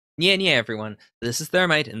Yeah, everyone. This is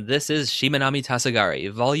Thermite, and this is Shimanami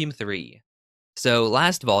Tasogare, Volume 3. So,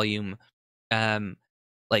 last volume, um,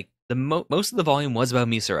 like, most of the volume was about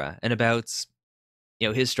Misura, and about,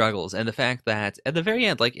 his struggles, and the fact that, at the very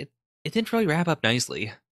end, it didn't really wrap up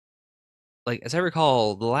nicely. Like, as I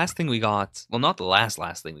recall, the last thing we got, well, not the last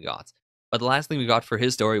thing we got, but the last thing we got for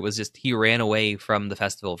his story was just he ran away from the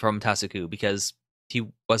festival, from Tasuku, because he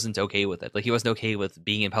wasn't okay with it. Like, he wasn't okay with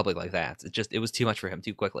being in public like that. It was too much for him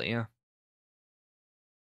too quickly, yeah.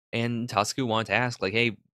 And Tasuku wanted to ask, like,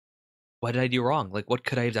 hey, what did I do wrong? Like, what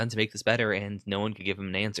could I have done to make this better? And no one could give him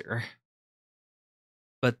an answer.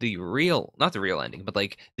 But not the real ending, but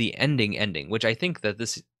like the ending, which I think that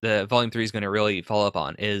the volume 3 is going to really follow up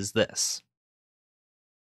on, is this.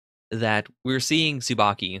 That we're seeing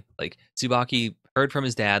Tsubaki, like, Tsubaki heard from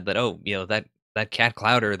his dad that, oh, that Cat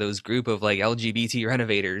Clouder, those group of, like, LGBT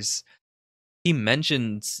renovators, he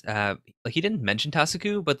mentioned, like, he didn't mention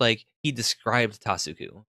Tasuku, but, like, he described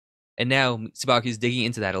Tasuku. And now Tsubaki's digging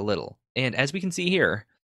into that a little. And as we can see here,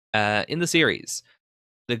 in the series,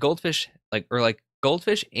 the goldfish,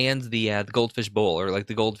 goldfish and the goldfish bowl, or like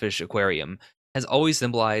the goldfish aquarium, has always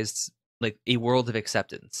symbolized like a world of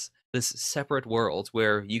acceptance. This separate world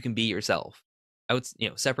where you can be yourself.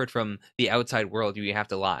 Separate from the outside world you have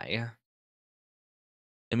to lie.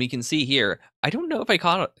 And we can see here, I don't know if I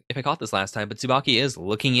caught this last time, but Tsubaki is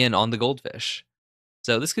looking in on the goldfish.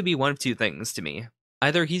 So this could be one of two things to me.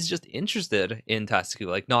 Either he's just interested in Tasuku,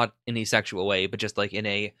 like not in a sexual way, but just like in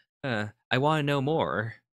a, I want to know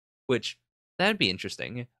more, which that'd be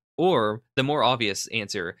interesting. Or the more obvious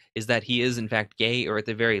answer is that he is in fact gay, or at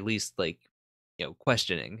the very least, like,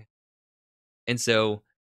 questioning. And so,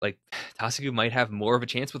 like, Tasuku might have more of a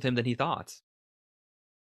chance with him than he thought.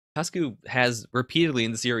 Tasuku has repeatedly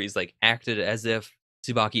in the series, like, acted as if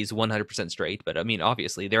Tsubaki's 100% straight, but I mean,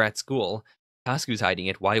 obviously, they're at school. Tasuku's hiding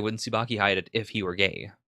it. Why wouldn't Tsubaki hide it if he were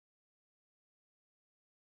gay?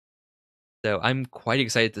 So I'm quite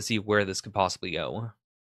excited to see where this could possibly go.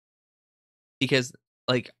 Because,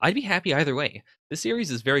 like, I'd be happy either way. This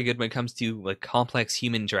series is very good when it comes to, like, complex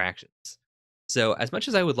human interactions. So as much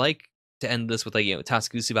as I would like to end this with, like,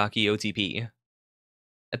 Tasuku Tsubaki OTP,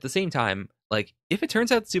 at the same time, like, if it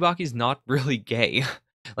turns out Tsubaki's not really gay,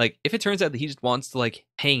 like, if it turns out that he just wants to, like,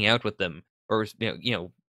 hang out with them, or,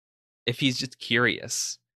 if he's just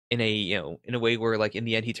curious in a way where, like, in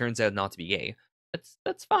the end he turns out not to be gay,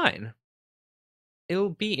 that's fine. It'll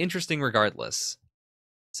be interesting regardless.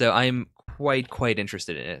 So I'm quite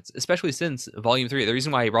interested in it, especially since Volume 3. The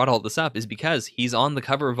reason why I brought all this up is because he's on the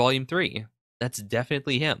cover of Volume 3. That's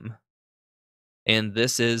definitely him. And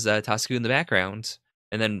this is Tasuku in the background.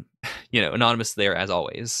 And then, Anonymous there as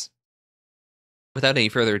always. Without any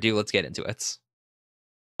further ado, let's get into it.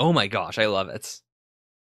 Oh my gosh, I love it.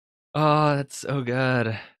 Oh, that's so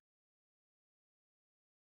good.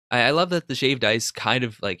 I love that the shaved ice kind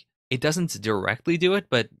of, like, it doesn't directly do it,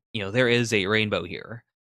 but there is a rainbow here.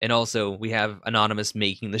 And also we have Anonymous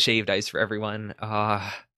making the shaved ice for everyone.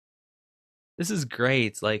 This is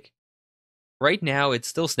great. Like, right now it's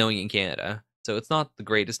still snowing in Canada, so it's not the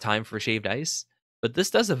greatest time for shaved ice. But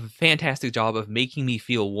this does a fantastic job of making me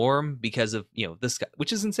feel warm because of, the sky,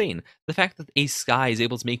 which is insane. The fact that a sky is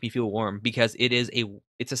able to make me feel warm because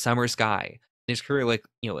it's a summer sky. There's clearly, like,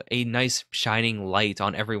 a nice shining light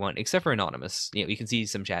on everyone except for Anonymous. You can see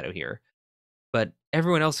some shadow here, but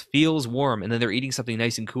everyone else feels warm, and then they're eating something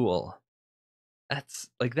nice and cool.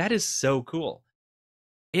 That is so cool.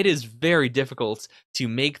 It is very difficult to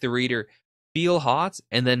make the reader feel hot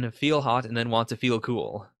and then want to feel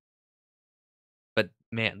cool. But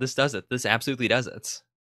man, this does it. This absolutely does it.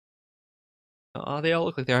 Oh, they all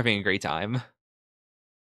look like they're having a great time.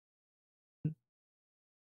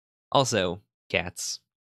 Also, cats.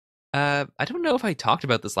 I don't know if I talked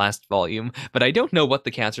about this last volume, but I don't know what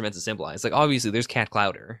the cats are meant to symbolize. Like, obviously, there's Cat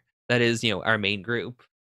Clouder. That is, our main group.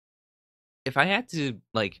 If I had to,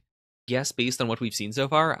 like, guess based on what we've seen so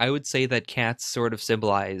far, I would say that cats sort of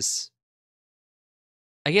symbolize,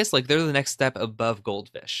 I guess, like, they're the next step above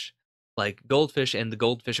goldfish. Like, goldfish and the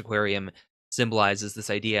goldfish aquarium symbolizes this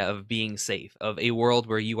idea of being safe, of a world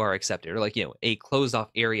where you are accepted, or, like, a closed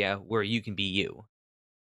off area where you can be you.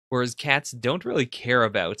 Whereas cats don't really care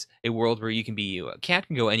about a world where you can be you. A cat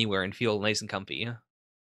can go anywhere and feel nice and comfy.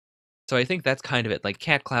 So I think that's kind of it. Like,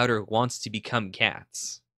 Cat Clouder wants to become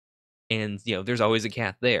cats. And, there's always a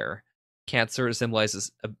cat there. Cat sort of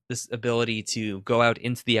symbolizes this ability to go out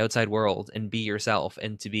into the outside world and be yourself,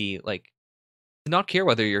 and to be, like, to not care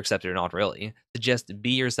whether you're accepted or not, really. To just be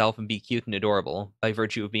yourself and be cute and adorable by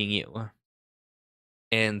virtue of being you.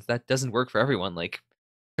 And that doesn't work for everyone. Like,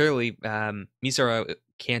 clearly, Misara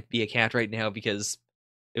can't be a cat right now because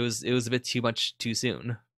It was a bit too much too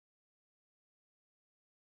soon.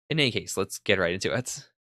 In any case, let's get right into it.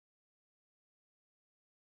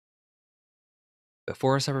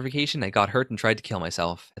 Before summer vacation, I got hurt and tried to kill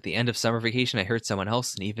myself. At the end of summer vacation, I hurt someone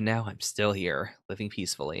else, and even now, I'm still here, living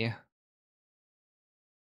peacefully.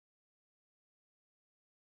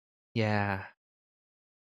 Yeah.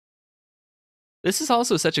 This is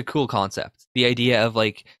also such a cool concept. The idea of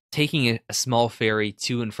like taking a small ferry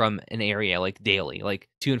to and from an area like daily, like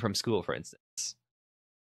to and from school, for instance.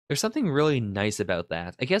 There's something really nice about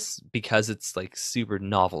that. I guess because it's like super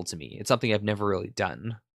novel to me. It's something I've never really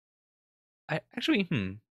done. I actually,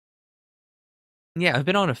 yeah, I've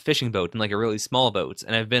been on a fishing boat and like a really small boat,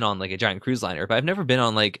 and I've been on like a giant cruise liner, but I've never been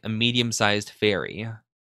on like a medium-sized ferry.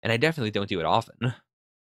 And I definitely don't do it often.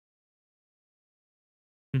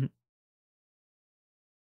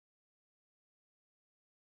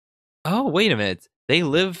 Oh, wait a minute. They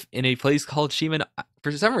live in a place called Shiman.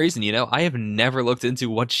 For some reason, I have never looked into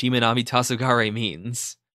what Shimanami Tasogare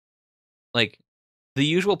means. Like, the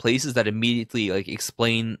usual places that immediately like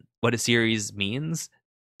explain what a series means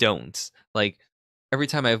don't. Like, every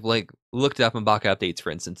time I've like looked up in Baka updates, for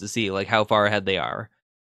instance, to see like how far ahead they are,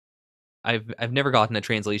 I've never gotten a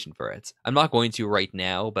translation for it. I'm not going to right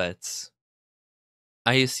now, but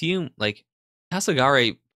I assume like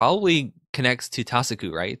Tasogare probably connects to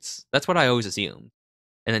Tasaku, right? That's what I always assume.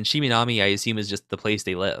 And then Shiminami, I assume, is just the place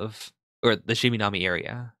they live, or the Shiminami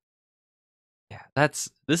area. Yeah, this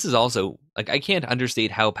is also like I can't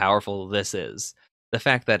understate how powerful this is. The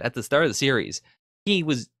fact that at the start of the series, he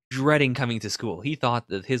was dreading coming to school. He thought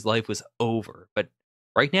that his life was over, but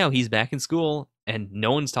right now he's back in school and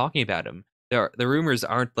no one's talking about him. The rumors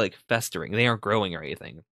aren't like festering; they aren't growing or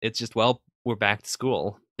anything. It's just, well, we're back to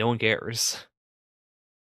school. No one cares.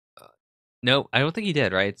 No, I don't think he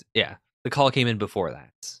did. Right? Yeah, the call came in before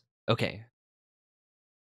that. Okay,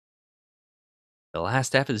 the last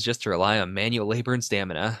step is just to rely on manual labor and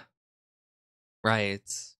stamina. Right.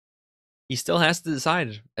 He still has to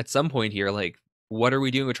decide at some point here, like, what are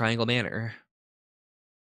we doing with Triangle Manor?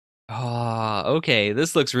 Ah, okay,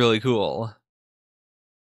 this looks really cool.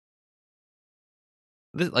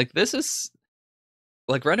 This is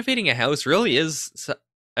like renovating a house really is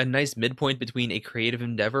a nice midpoint between a creative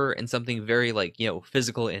endeavor and something very like,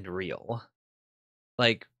 physical and real.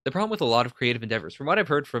 Like the problem with a lot of creative endeavors, from what I've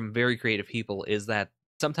heard from very creative people, is that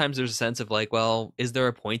sometimes there's a sense of like, well, is there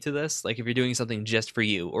a point to this? Like if you're doing something just for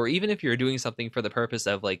you, or even if you're doing something for the purpose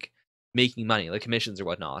of like making money, like commissions or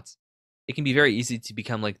whatnot, it can be very easy to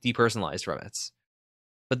become like depersonalized from it.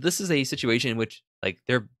 But this is a situation in which like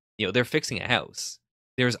they're fixing a house.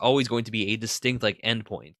 There's always going to be a distinct like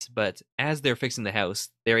endpoint, but as they're fixing the house,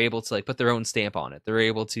 they're able to like put their own stamp on it. They're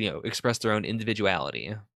able to express their own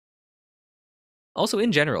individuality. Also,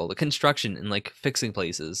 in general, the construction and like fixing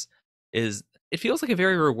places is it feels like a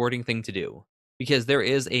very rewarding thing to do because there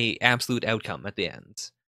is a absolute outcome at the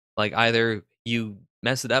end. Like either you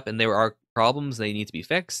mess it up and there are problems they need to be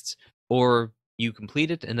fixed, or you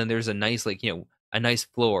complete it and then there's a nice like a nice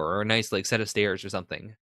floor or a nice like set of stairs or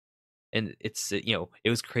something. And it's it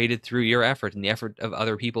was created through your effort and the effort of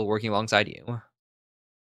other people working alongside you.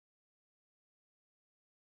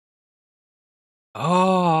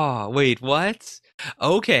 Oh, wait, what?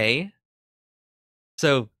 Okay.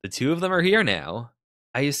 So the two of them are here now.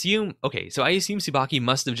 I assume Tsubaki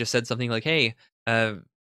must have just said something like, "Hey, I'd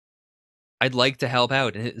like to help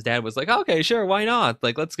out," and his dad was like, "Okay, sure, why not?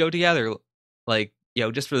 Like, let's go together, like,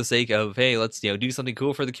 just for the sake of, hey, let's do something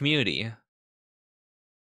cool for the community."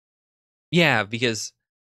 Yeah, because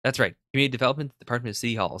that's right, community development department of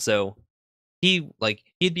City Hall. So he'd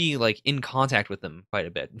be like in contact with them quite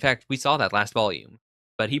a bit. In fact, we saw that last volume,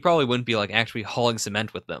 but he probably wouldn't be like actually hauling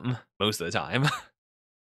cement with them most of the time.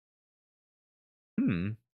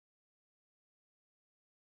 Hmm.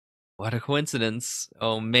 What a coincidence.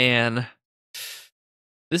 Oh man.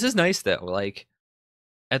 This is nice though. Like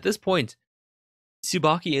at this point,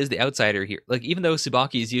 Tsubaki is the outsider here. Like even though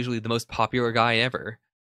Tsubaki is usually the most popular guy ever,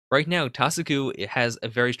 right now Tasuku has a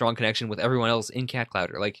very strong connection with everyone else in Cat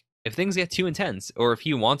Clouder. Like if things get too intense or if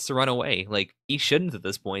he wants to run away, like he shouldn't at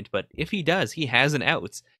this point, but if he does, he has an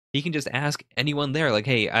out. He can just ask anyone there like,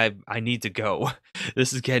 "Hey, I need to go.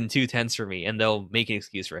 This is getting too tense for me," and they'll make an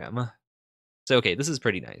excuse for him. So okay, this is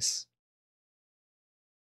pretty nice.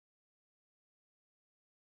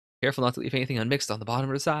 Careful not to leave anything unmixed on the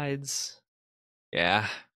bottom or the sides. Yeah.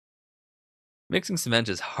 Mixing cement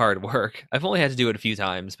is hard work. I've only had to do it a few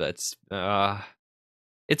times, but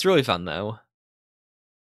it's really fun though.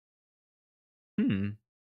 Hmm.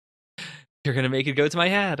 You're gonna make it go to my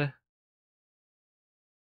head.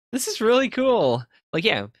 This is really cool. Like,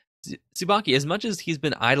 yeah, Tsubaki, as much as he's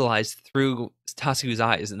been idolized through Tasuku's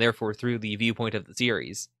eyes and therefore through the viewpoint of the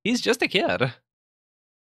series, he's just a kid.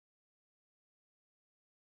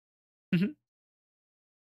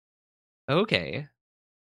 Okay.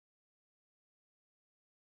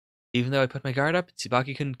 Even though I put my guard up,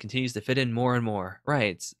 Tsubaki-kun continues to fit in more and more.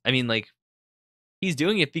 Right. I mean, like, he's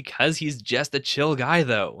doing it because he's just a chill guy,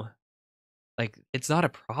 though. Like, it's not a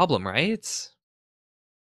problem, right?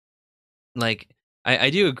 Like, I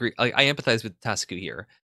do agree. Like, I empathize with Tasuku here.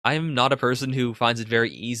 I'm not a person who finds it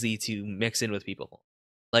very easy to mix in with people.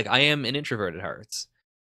 Like, I am an introvert at heart.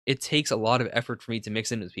 It takes a lot of effort for me to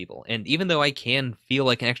mix in with people. And even though I can feel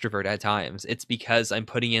like an extrovert at times, it's because I'm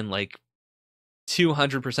putting in like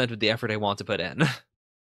 200% of the effort I want to put in.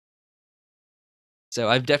 So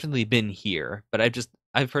I've definitely been here, but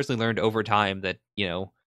I've personally learned over time that,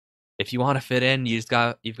 if you want to fit in, you've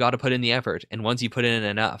got to put in the effort. And once you put in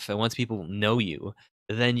enough, and once people know you,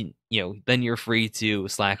 then then you're free to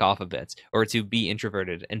slack off a bit or to be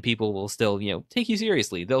introverted, and people will still take you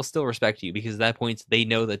seriously. They'll still respect you because at that point they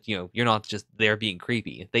know that you're not just there being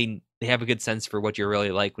creepy. They have a good sense for what you're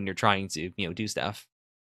really like when you're trying to do stuff.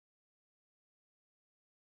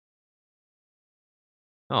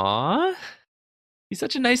 Aw, he's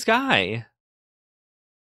such a nice guy.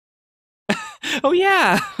 Oh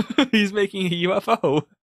yeah, he's making a UFO.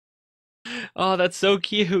 Oh, that's so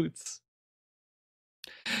cute.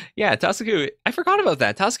 Yeah, Tasuku. I forgot about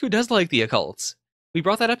that. Tasuku does like the occult. We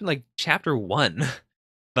brought that up in like chapter 1,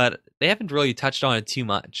 but they haven't really touched on it too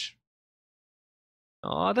much.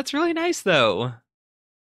 Oh, that's really nice though.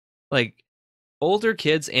 Like older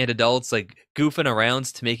kids and adults like goofing around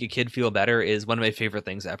to make a kid feel better is one of my favorite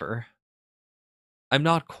things ever. I'm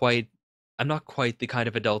not quite I'm not quite the kind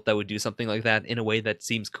of adult that would do something like that in a way that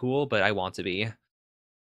seems cool, but I want to be.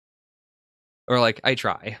 Or like I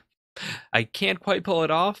try. I can't quite pull it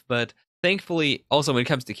off, but thankfully, also when it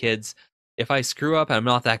comes to kids, if I screw up and I'm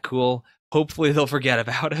not that cool, hopefully they'll forget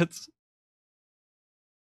about it.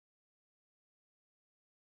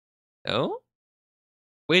 Oh?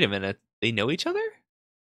 Wait a minute. They know each other?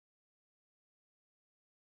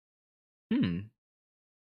 Hmm.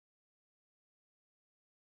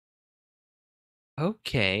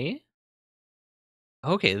 Okay.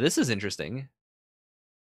 Okay, this is interesting.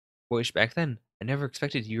 Boyish back then. I never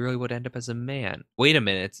expected you really would end up as a man. Wait a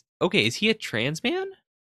minute. Okay, is he a trans man?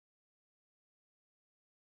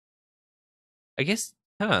 I guess,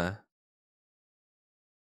 huh.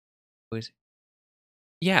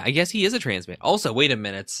 Yeah, I guess he is a trans man. Also, wait a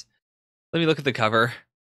minute. Let me look at the cover.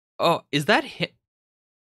 Oh, is that him?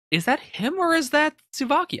 Is that him or is that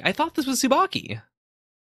Tsubaki? I thought this was Tsubaki.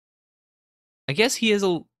 I guess he is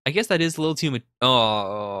a. I guess that is a little too much.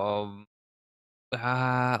 Oh,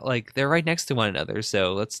 like they're right next to one another.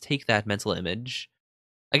 So let's take that mental image.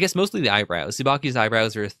 I guess mostly the eyebrows. Tsubaki's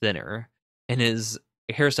eyebrows are thinner, and his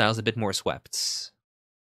hairstyle is a bit more swept.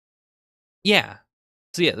 Yeah.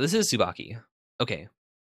 So yeah, this is Tsubaki. Okay.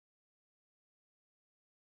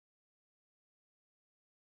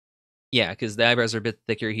 Yeah, because the eyebrows are a bit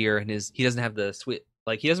thicker here, and he doesn't have the sweet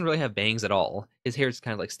like he doesn't really have bangs at all. His hair's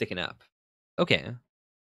kind of like sticking up. Okay.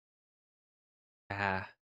 Ah.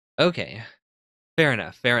 Okay. Fair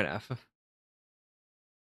enough. Fair enough.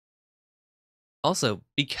 Also,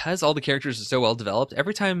 because all the characters are so well developed,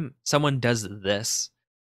 every time someone does this,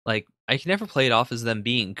 like I can never play it off as them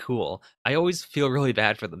being cool. I always feel really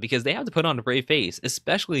bad for them because they have to put on a brave face,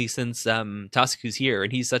 especially since Tasuku's here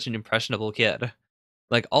and he's such an impressionable kid.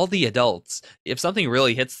 Like all the adults, if something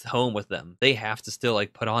really hits home with them, they have to still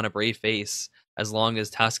like put on a brave face as long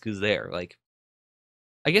as Tasuku's there. Like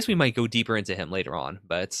I guess we might go deeper into him later on,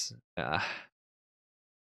 but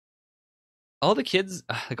all the kids,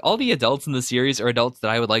 like all the adults in the series are adults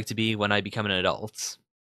that I would like to be when I become an adult.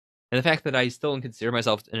 And the fact that I still don't consider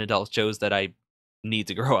myself an adult shows that I need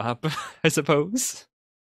to grow up, I suppose.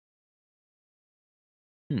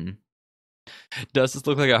 Hmm. Does this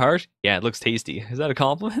look like a heart? Yeah, it looks tasty. Is that a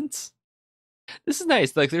compliment? This is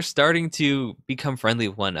nice. Like they're starting to become friendly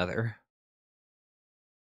with one another.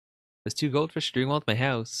 There's two goldfish doing well at my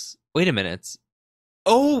house. Wait a minute.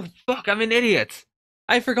 Oh fuck! I'm an idiot.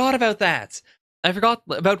 I forgot about that. I forgot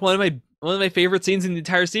about one of my favorite scenes in the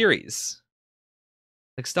entire series.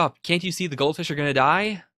 Like, stop! Can't you see the goldfish are gonna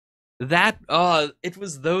die? That it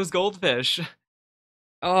was those goldfish.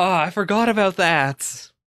 Oh, I forgot about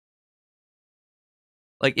that.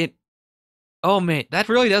 Like it. Oh man, that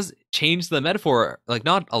really does change the metaphor. Like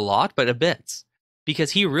not a lot, but a bit,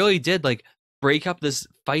 because he really did like break up this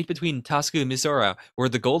fight between Tasuku and Misora, where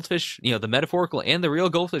the goldfish, the metaphorical and the real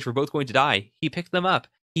goldfish were both going to die. He picked them up.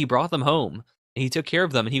 He brought them home. And he took care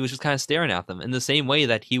of them, and he was just kind of staring at them in the same way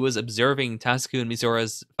that he was observing Tasuku and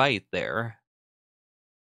Misura's fight there.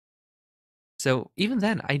 So even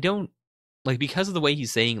then, I don't like because of the way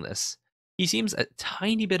he's saying this. He seems a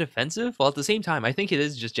tiny bit offensive, while at the same time, I think it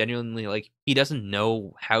is just genuinely like he doesn't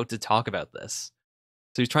know how to talk about this.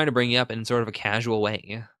 So he's trying to bring it up in sort of a casual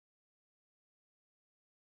way.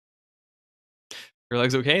 You're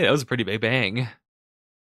like, okay, that was a pretty big bang.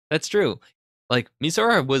 That's true. Like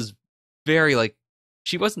Misora was very like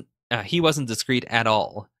she wasn't he wasn't discreet at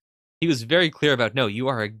all. He was very clear about no, you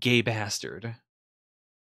are a gay bastard.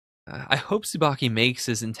 I hope Tsubaki makes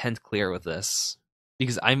his intent clear with this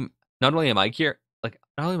because I'm not only am I not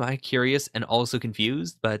only am I curious and also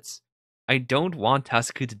confused, but I don't want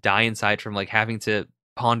Tasuku to die inside from like having to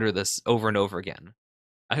ponder this over and over again.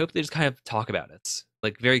 I hope they just kind of talk about it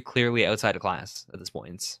like very clearly outside of class at this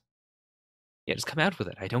point. Yeah, just come out with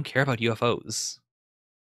it. I don't care about UFOs.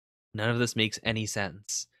 None of this makes any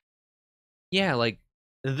sense. Yeah, like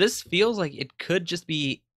this feels like it could just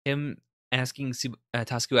be him asking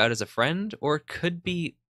Tasuku out as a friend, or it could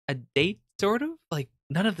be a date, sort of. Like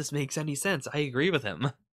none of this makes any sense. I agree with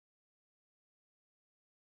him.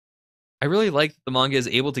 I really like that the manga is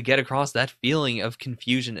able to get across that feeling of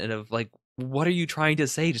confusion and of like, what are you trying to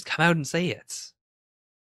say? Just come out and say it.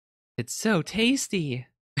 It's so tasty.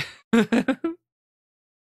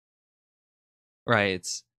 Right.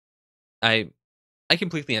 I I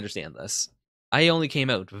completely understand this. I only came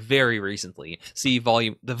out very recently. See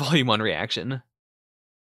the volume 1 reaction.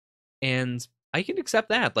 And I can accept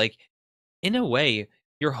that. Like in a way,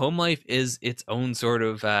 your home life is its own sort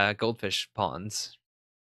of goldfish pond.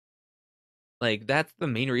 Like that's the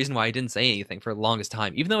main reason why I didn't say anything for the longest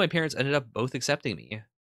time, even though my parents ended up both accepting me.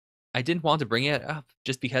 I didn't want to bring it up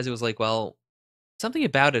just because it was like, well, something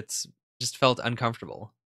about it just felt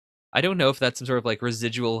uncomfortable. I don't know if that's some sort of like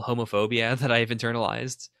residual homophobia that I've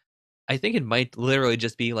internalized. I think it might literally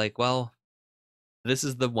just be like, well, this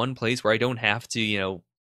is the one place where I don't have to,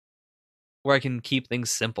 where I can keep things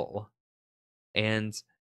simple. And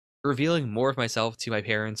revealing more of myself to my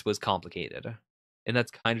parents was complicated. And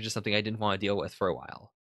that's kind of just something I didn't want to deal with for a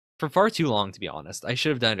while. For far too long, to be honest. I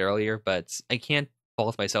should have done it earlier, but I can't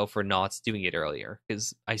fault myself for not doing it earlier,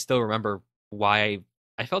 because I still remember why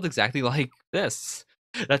I felt exactly like this.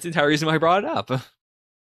 That's the entire reason why I brought it up.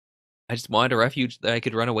 I just wanted a refuge that I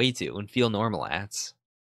could run away to and feel normal at.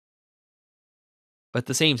 But at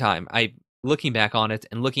the same time, looking back on it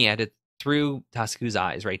and looking at it through Tasuku's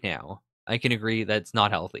eyes right now, I can agree that it's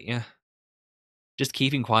not healthy. Just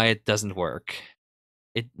keeping quiet doesn't work.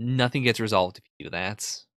 Nothing gets resolved if you do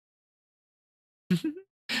that.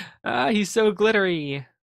 He's so glittery.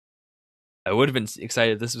 I would have been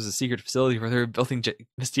excited if this was a secret facility where they were building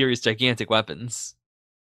mysterious gigantic weapons.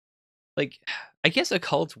 Like, I guess a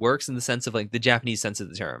cult works in the sense of like the Japanese sense of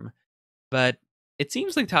the term, but it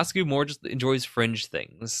seems like Tasuku more just enjoys fringe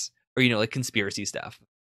things, or like conspiracy stuff.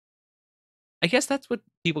 I guess that's what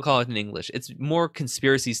people call it in English. It's more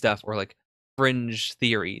conspiracy stuff or like fringe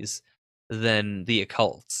theories than the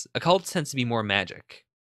occult. Occult tends to be more magic.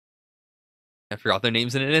 I forgot their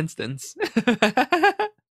names in an instance.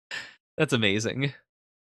 That's amazing.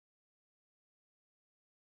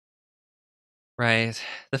 Right.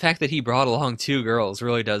 The fact that he brought along two girls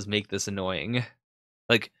really does make this annoying.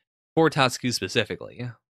 Like, for Tatsuku specifically.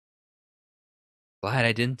 Glad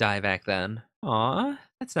I didn't die back then. Aw,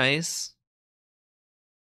 that's nice.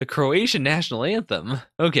 The Croatian national anthem.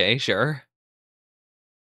 Okay, sure.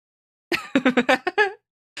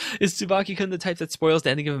 Is Tsubaki-kun the type that spoils the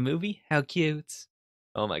ending of a movie? How cute.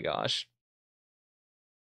 Oh my gosh.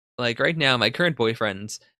 Like, right now, my current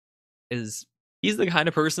boyfriend he's the kind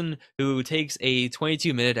of person who takes a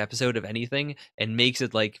 22-minute episode of anything and makes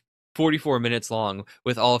it like 44 minutes long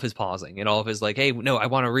with all of his pausing and all of his like, hey, no, I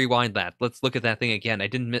want to rewind that. Let's look at that thing again. I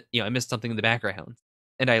didn't, I missed something in the background,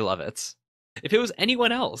 and I love it. If it was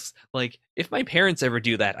anyone else, like if my parents ever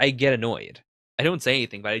do that, I get annoyed. I don't say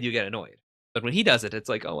anything, but I do get annoyed. But when he does it, it's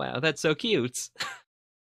like, oh wow, that's so cute.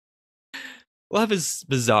 Love is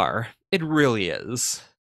bizarre. It really is.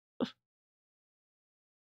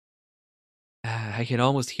 I can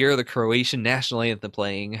almost hear the Croatian national anthem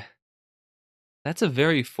playing. That's a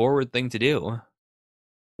very forward thing to do.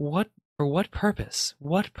 What for what purpose?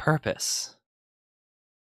 What purpose?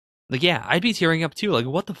 Like, yeah, I'd be tearing up too. Like,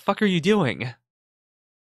 what the fuck are you doing?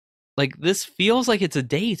 Like, this feels like it's a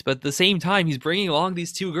date, but at the same time, he's bringing along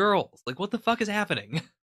these two girls. Like, what the fuck is happening?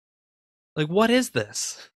 Like, what is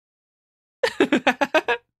this?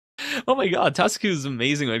 Oh my god, Tasuku's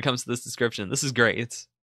amazing when it comes to this description. This is great.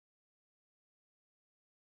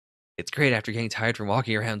 It's great after getting tired from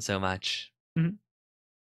walking around so much.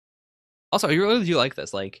 Also, I really do like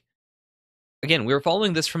this. Like, again, we were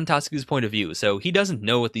following this from Tatsuku's point of view, so he doesn't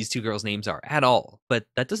know what these two girls' names are at all. But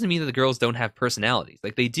that doesn't mean that the girls don't have personalities.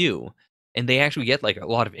 Like, they do, and they actually get like a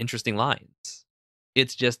lot of interesting lines.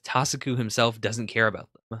 It's just Tatsuku himself doesn't care about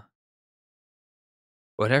them.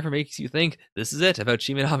 Whatever makes you think this is it about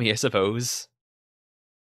Shimanami, I suppose.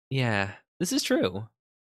 Yeah, this is true.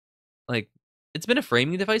 Like, it's been a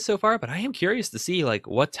framing device so far, but I am curious to see like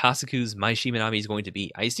what Tatsuku's My Shimanami is going to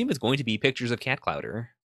be. I assume it's going to be pictures of Cat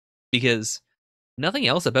Clouder, because nothing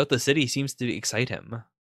else about the city seems to excite him.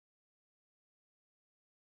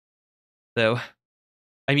 Though,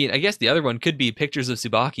 I mean, I guess the other one could be pictures of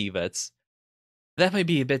Tsubaki, but that might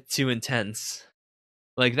be a bit too intense.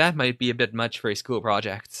 Like, that might be a bit much for a school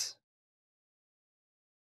project.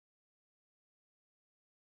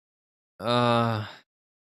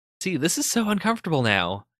 See, this is so uncomfortable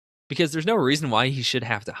now. Because there's no reason why he should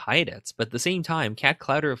have to hide it, but at the same time, Cat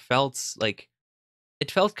Clouder felt like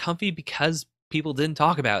it felt comfy because people didn't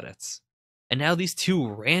talk about it. And now these two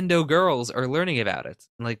rando girls are learning about it.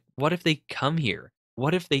 Like, what if they come here?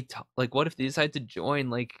 What if they like? What if they decide to join?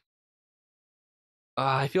 Like,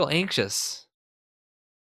 I feel anxious.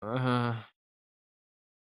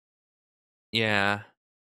 Yeah.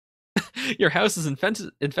 Your house is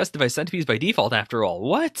infested by centipedes by default, after all.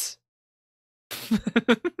 What?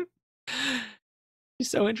 He's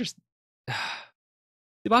so interesting.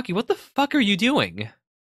 Tsubaki, what the fuck are you doing?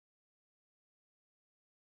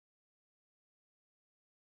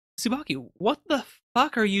 Tsubaki, what the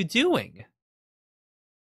fuck are you doing?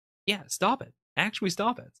 Yeah, stop it. Actually,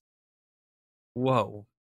 stop it. Whoa.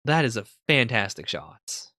 That is a fantastic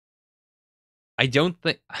shot. I don't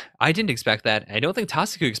think I didn't expect that. I don't think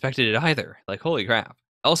Tatsuku expected it either. Like, holy crap.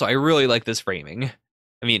 Also, I really like this framing.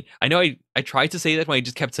 I mean, I know I tried to say that when I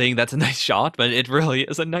just kept saying that's a nice shot, but it really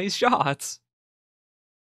is a nice shot.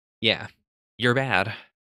 Yeah, you're bad.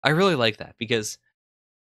 I really like that because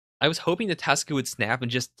I was hoping that Tatsuku would snap and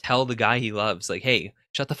just tell the guy he loves, like, hey,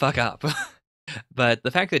 shut the fuck up. But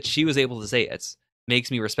the fact that she was able to say it makes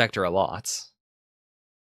me respect her a lot.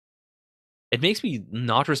 It makes me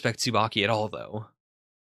not respect Tsubaki at all, though.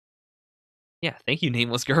 Yeah, thank you,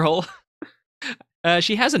 nameless girl.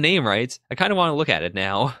 She has a name, right? I kind of want to look at it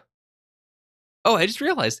now. Oh, I just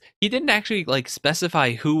realized he didn't actually like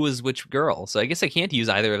specify who was which girl, so I guess I can't use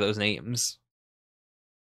either of those names.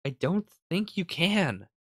 I don't think you can.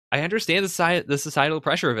 I understand the societal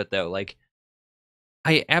pressure of it, though. Like,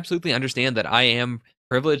 I absolutely understand that I am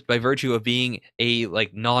privileged by virtue of being a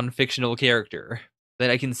like non-fictional character. That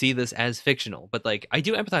I can see this as fictional, but like I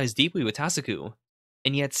do empathize deeply with Tatsuku,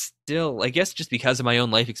 and yet still, I guess just because of my own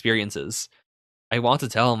life experiences, I want to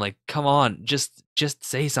tell him like, come on, just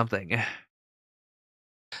say something.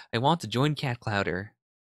 I want to join Cat Clouder.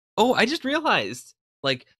 Oh, I just realized,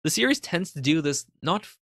 like the series tends to do this. Not,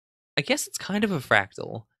 I guess it's kind of a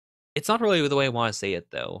fractal. It's not really the way I want to say it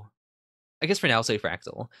though. I guess for now I'll say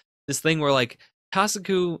fractal. This thing where like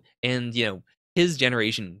Tatsuku and his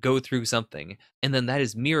generation go through something, and then that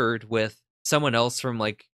is mirrored with someone else from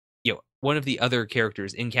like one of the other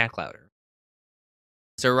characters in Cat Clouder.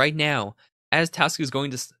 So right now, as Tatsuku's going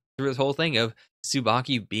through this whole thing of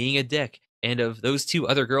Tsubaki being a dick, and of those two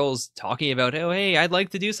other girls talking about, oh hey, I'd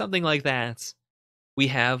like to do something like that. We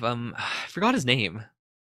have I forgot his name,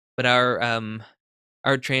 but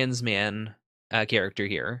our trans man character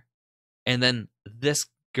here, and then this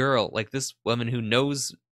girl, like this woman who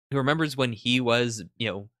remembers when he was,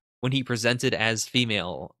 when he presented as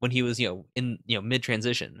female, when he was, in, mid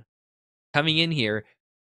transition, coming in here,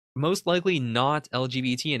 most likely not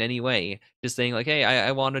LGBT in any way, just saying like, hey,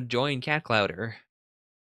 I want to join Cat Clouder.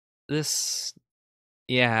 This,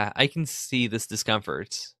 yeah, I can see this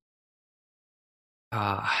discomfort.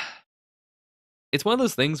 It's one of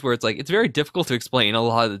those things where it's like, it's very difficult to explain a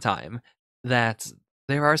lot of the time that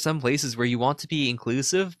there are some places where you want to be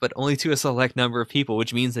inclusive, but only to a select number of people,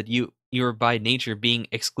 which means that you're by nature being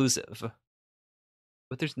exclusive.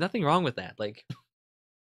 But there's nothing wrong with that. Like,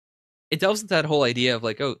 it delves into that whole idea of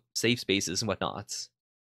like, oh, safe spaces and whatnot.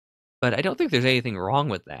 But I don't think there's anything wrong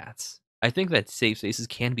with that. I think that safe spaces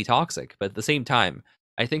can be toxic, but at the same time,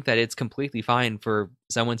 I think that it's completely fine for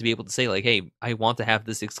someone to be able to say like, hey, I want to have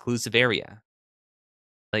this exclusive area.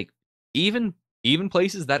 Like, even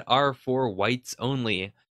places that are for whites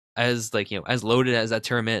only, as like, as loaded as that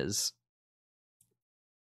term is.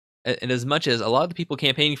 And as much as a lot of the people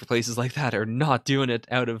campaigning for places like that are not doing it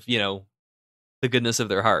out of, the goodness of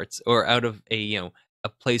their hearts or out of a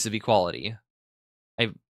place of equality.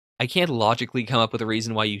 I can't logically come up with a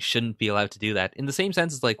reason why you shouldn't be allowed to do that. In the same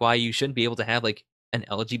sense as like why you shouldn't be able to have like an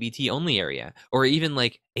LGBT only area or even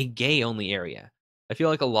like a gay only area. I feel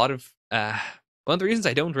like a lot of one of the reasons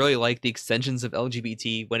I don't really like the extensions of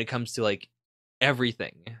LGBT when it comes to like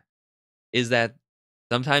everything is that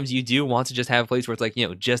sometimes you do want to just have a place where it's like,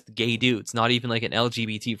 just gay dudes, not even like an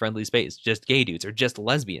LGBT friendly space, just gay dudes or just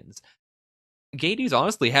lesbians. Gay dudes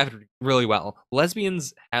honestly have it really well.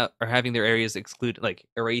 Lesbians are having their areas excluded, like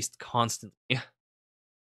erased constantly.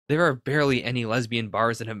 There are barely any lesbian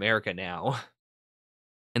bars in America now.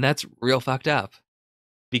 And that's real fucked up.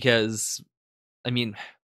 Because, I mean,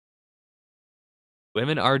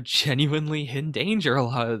 women are genuinely in danger a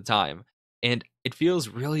lot of the time. And it feels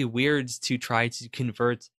really weird to try to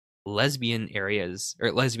convert lesbian areas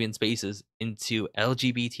or lesbian spaces into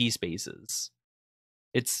LGBT spaces.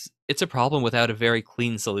 It's a problem without a very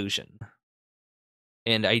clean solution.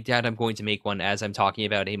 And I doubt I'm going to make one as I'm talking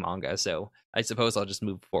about a manga, so I suppose I'll just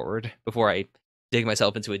move forward before I dig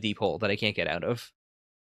myself into a deep hole that I can't get out of.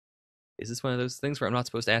 Is this one of those things where I'm not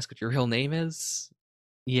supposed to ask what your real name is?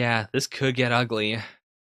 Yeah, this could get ugly.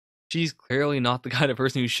 She's clearly not the kind of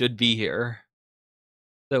person who should be here.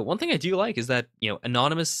 So one thing I do like is that,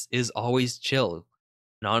 Anonymous is always chill.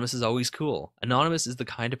 Anonymous is always cool. Anonymous is the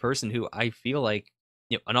kind of person who I feel like,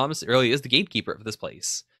 Anonymous really is the gatekeeper of this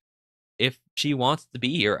place. If she wants to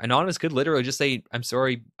be here, Anonymous could literally just say, I'm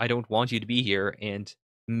sorry, I don't want you to be here, and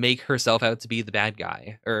make herself out to be the bad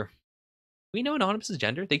guy. Or, we know Anonymous's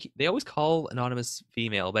gender? They always call Anonymous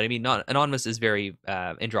female, but I mean, not Anonymous is very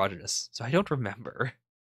androgynous, so I don't remember.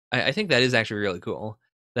 I think that is actually really cool.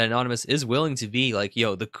 That Anonymous is willing to be like,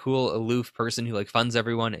 the cool, aloof person who like funds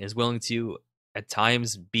everyone, and is willing to at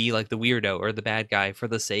times be like the weirdo or the bad guy for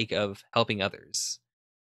the sake of helping others.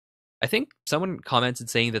 I think someone commented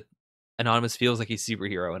saying that Anonymous feels like a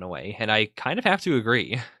superhero in a way, and I kind of have to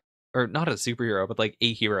agree. Or not a superhero, but like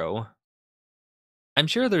a hero. I'm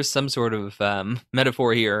sure there's some sort of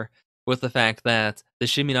metaphor here with the fact that the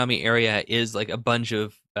Shimanami area is like a bunch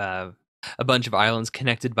of islands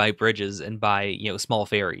connected by bridges and by small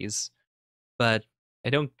ferries, but I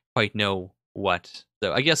don't quite know what.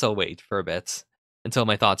 So I guess I'll wait for a bit until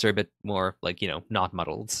my thoughts are a bit more like not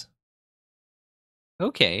muddled.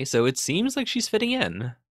 Okay, so it seems like she's fitting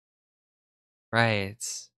in. Right.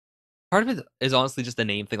 Part of it is honestly just a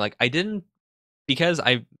name thing. Like I didn't because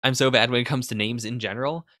I'm so bad when it comes to names in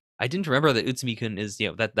general. I didn't remember that Utsumi-kun is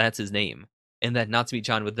that's his name, and that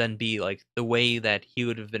Natsumi-chan would then be like the way that he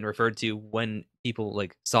would have been referred to when people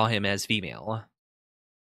like saw him as female.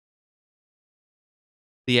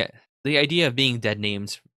 The the idea of being dead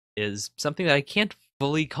names is something that I can't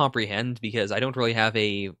fully comprehend because I don't really have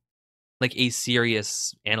a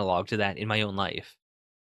serious analog to that in my own life.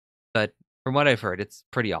 But from what I've heard, it's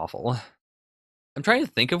pretty awful. I'm trying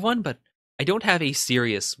to think of one, but I don't have a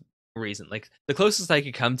serious reason. Like the closest I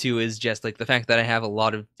could come to is just like the fact that I have a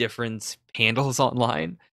lot of different handles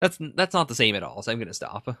online. That's not the same at all, so I'm gonna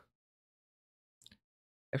stop.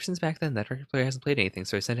 Ever since back then, that record player hasn't played anything,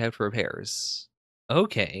 so I sent it out for repairs.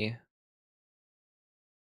 Okay.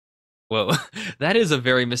 Whoa, that is a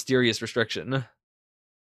very mysterious restriction.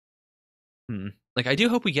 Like I do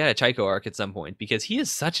hope we get a Chico arc at some point because he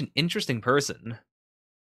is such an interesting person.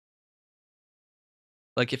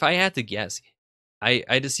 Like if I had to guess,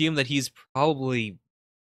 I'd assume that he's probably.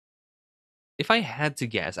 If I had to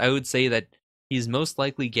guess, I would say that he's most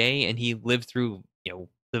likely gay, and he lived through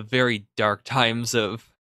the very dark times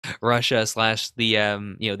of Russia slash the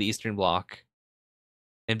the Eastern Bloc,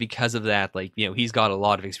 and because of that, like he's got a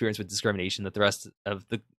lot of experience with discrimination that the rest of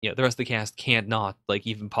the cast can't not like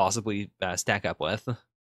even possibly stack up with.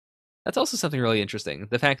 That's also something really interesting.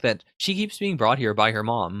 The fact that she keeps being brought here by her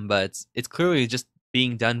mom, but it's clearly just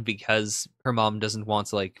being done because her mom doesn't want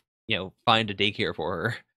to like, find a daycare for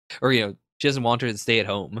her. Or, she doesn't want her to stay at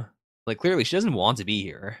home. Like clearly she doesn't want to be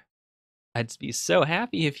here. I'd be so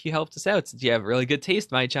happy if you helped us out since you have really good taste,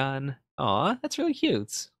 Mai-chan. Aw, that's really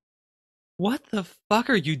cute. What the fuck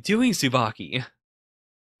are you doing, Tsubaki?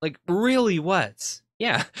 Like, really what?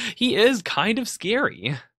 Yeah, he is kind of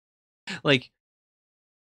scary. Like,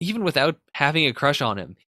 even without having a crush on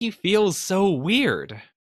him, he feels so weird.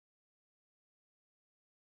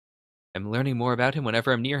 I'm learning more about him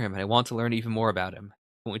whenever I'm near him, and I want to learn even more about him.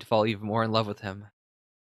 I'm going to fall even more in love with him.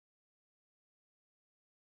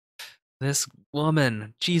 This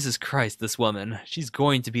woman, Jesus Christ, this woman, she's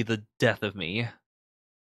going to be the death of me.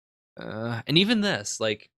 And even this,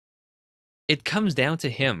 like, it comes down to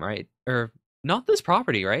him, right? Or, not this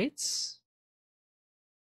property, right?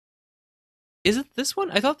 Is it this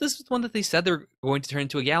one? I thought this was the one that they said they're going to turn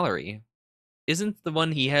into a gallery. Isn't the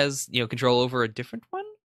one he has, control over a different one?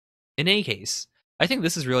 In any case, I think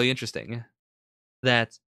this is really interesting.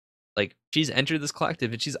 That, like, she's entered this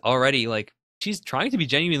collective and she's already, like, she's trying to be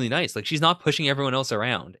genuinely nice. Like, she's not pushing everyone else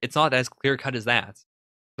around. It's not as clear cut as that.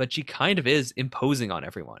 But she kind of is imposing on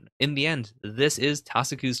everyone. In the end, this is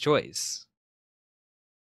Tasuku's choice.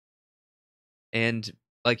 And,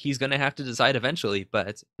 like, he's going to have to decide eventually,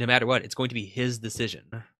 but no matter what, it's going to be his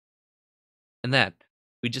decision. And that,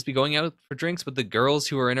 we'd just be going out for drinks with the girls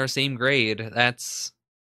who are in our same grade. That's...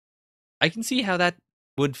 I can see how that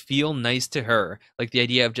would feel nice to her. Like, the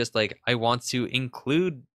idea of just, like, I want to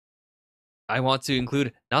include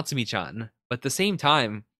Natsumi-chan, but at the same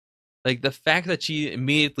time, like, the fact that she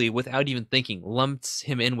immediately, without even thinking, lumps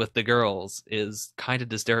him in with the girls is kind of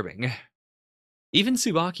disturbing. Even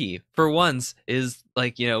Tsubaki, for once, is,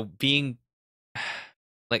 like, being...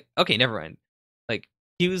 like, okay, never mind. Like,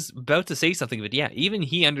 he was about to say something, but yeah, even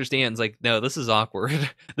he understands, like, no, this is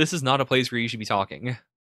awkward. This is not a place where you should be talking.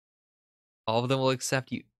 All of them will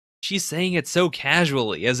accept you. She's saying it so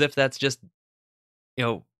casually, as if that's just,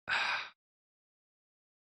 the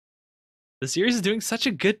series is doing such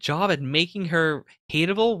a good job at making her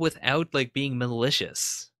hateable without, like, being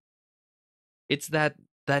malicious. It's that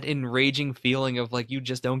enraging feeling of, like, you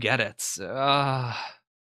just don't get it.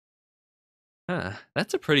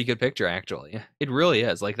 That's a pretty good picture, actually. It really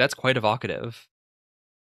is. Like, that's quite evocative.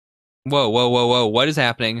 Whoa, whoa, whoa, whoa. What is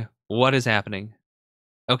happening? What is happening?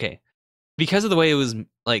 Okay. Because of the way it was,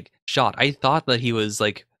 like, shot, I thought that he was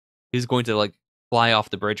going to, like, fly off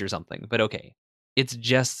the bridge or something. But okay. It's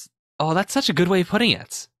just... Oh, that's such a good way of putting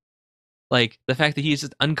it. Like, the fact that he's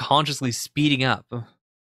just unconsciously speeding up.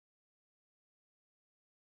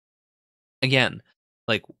 Again,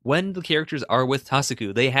 like, when the characters are with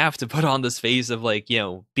Tasuku, they have to put on this face of, like,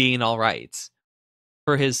 being alright.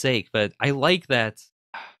 For his sake. But I like that...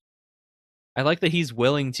 I like that he's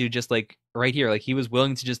willing to just, like, right here, like, he was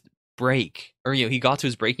willing to just break. Or, he got to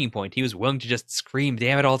his breaking point. He was willing to just scream,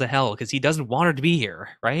 damn it all to hell, because he doesn't want her to be here,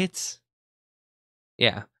 right?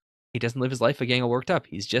 Yeah. He doesn't live his life by getting all worked up.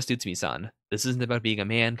 He's just Utsumi-san. This isn't about being a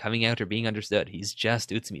man, coming out, or being understood. He's just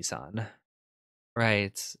Utsumi-san.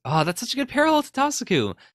 Right. Oh, that's such a good parallel to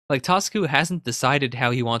Tasuku. Like, Tasuku hasn't decided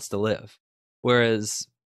how he wants to live. Whereas,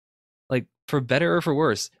 like, for better or for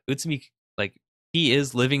worse, Utsumi, like, he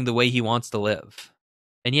is living the way he wants to live.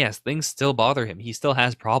 And yes, things still bother him. He still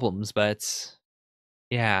has problems, but...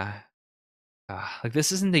 yeah. Like,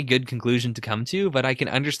 this isn't a good conclusion to come to, but I can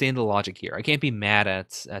understand the logic here. I can't be mad at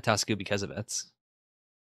Tasuku because of it.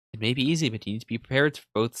 It may be easy, but you need to be prepared for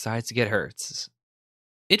both sides to get hurt.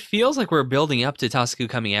 It feels like we're building up to Tasuku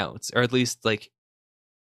coming out, or at least, like,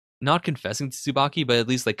 not confessing to Tsubaki, but at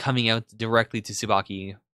least, like, coming out directly to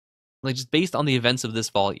Tsubaki. Like, just based on the events of this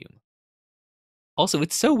volume. Also,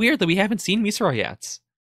 it's so weird that we haven't seen Misora yet.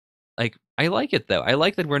 Like, I like it, though. I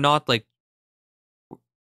like that we're not, like...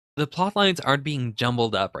 the plot lines aren't being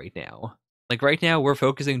jumbled up right now. Like, right now, we're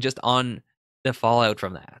focusing just on the fallout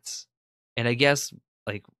from that. And I guess,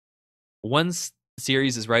 like, once the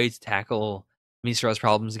series is ready to tackle Misora's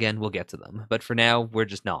problems again, we'll get to them. But for now, we're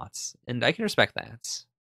just not. And I can respect that.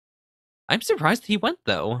 I'm surprised he went,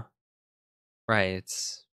 though. Right.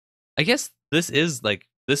 I guess this is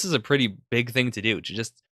a pretty big thing to do. To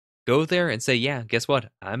just go there and say, yeah, guess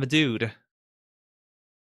what? I'm a dude.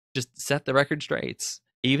 Just set the record straight.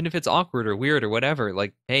 Even if it's awkward or weird or whatever,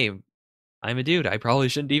 like, hey, I'm a dude. I probably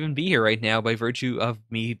shouldn't even be here right now by virtue of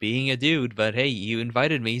me being a dude, but hey, you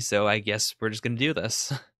invited me, so I guess we're just gonna do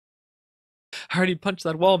this. I already punched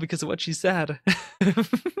that wall because of what she said.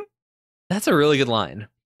 That's a really good line.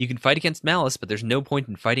 You can fight against malice, but there's no point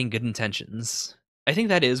in fighting good intentions. I think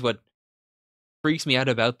that is what freaks me out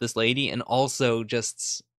about this lady, and also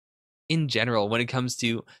just... in general, when it comes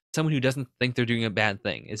to someone who doesn't think they're doing a bad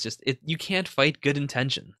thing. It's just, you can't fight good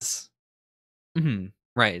intentions.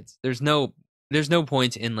 Right. There's no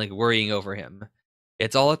point in, like, worrying over him.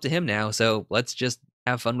 It's all up to him now, so let's just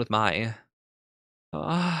have fun with Mai.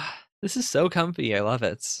 This is so comfy. I love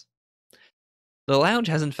it. The lounge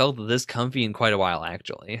hasn't felt this comfy in quite a while,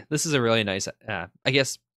 actually. This is a really nice, I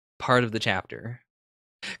guess, part of the chapter.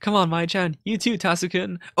 Come on, Mai-chan. You too,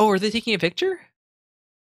 Tasukun. Oh, are they taking a picture?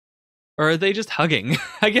 Or are they just hugging?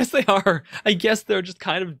 I guess they are. I guess they're just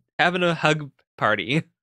kind of having a hug party.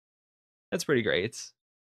 That's pretty great.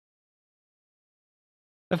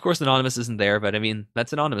 Of course, Anonymous isn't there, but I mean,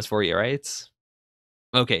 that's Anonymous for you, right?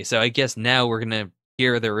 Okay, so I guess now we're gonna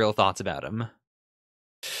hear their real thoughts about him.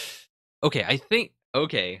 Okay,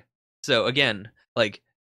 so again, like,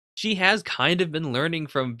 she has kind of been learning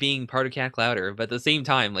from being part of Cat Clouder, but at the same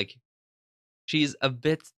time, like, she's a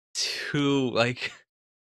bit too, like...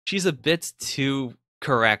 she's a bit too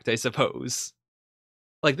correct, I suppose.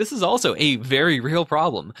 Like, this is also a very real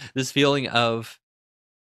problem. This feeling of,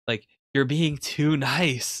 like, you're being too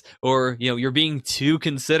nice, or you're being too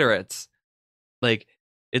considerate. Like,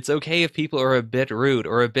 it's okay if people are a bit rude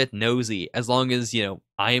or a bit nosy, as long as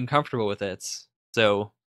I am comfortable with it.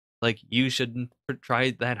 So, like, you shouldn't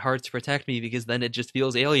try that hard to protect me, because then it just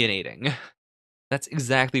feels alienating. That's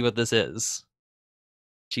exactly what this is.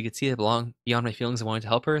 She could see that beyond my feelings of wanting to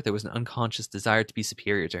help her, there was an unconscious desire to be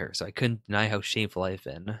superior to her, so I couldn't deny how shameful I've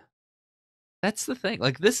been. That's the thing.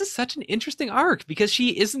 Like, this is such an interesting arc, because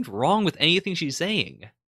she isn't wrong with anything she's saying.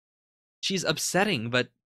 She's upsetting, but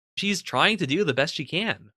she's trying to do the best she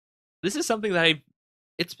can. This is something that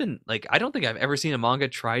it's been, like, I don't think I've ever seen a manga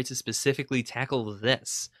try to specifically tackle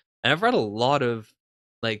this. And I've read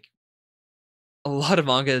like, a lot of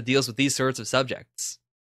manga that deals with these sorts of subjects.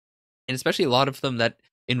 And especially a lot of them that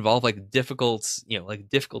involve, like, difficult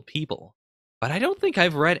people. But I don't think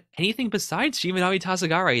I've read anything besides Shimanami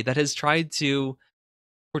Tasogare that has tried to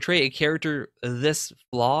portray a character this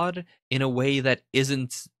flawed in a way that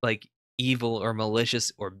isn't, like, evil or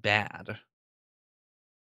malicious or bad.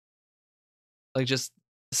 Like, just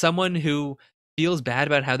someone who feels bad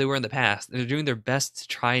about how they were in the past, and they're doing their best to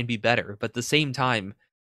try and be better, but at the same time,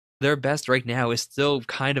 their best right now is still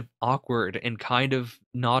kind of awkward and kind of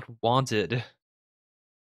not wanted.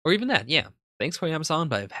 Or even that, yeah. Thanks, Koyama-san,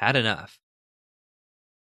 but I've had enough.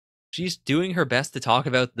 She's doing her best to talk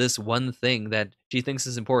about this one thing that she thinks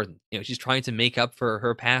is important. She's trying to make up for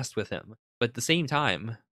her past with him. But at the same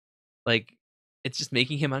time, like, it's just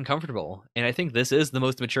making him uncomfortable. And I think this is the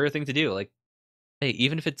most mature thing to do. Like, hey,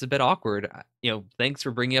 even if it's a bit awkward, thanks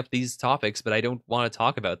for bringing up these topics, but I don't want to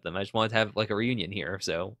talk about them. I just want to have, like, a reunion here.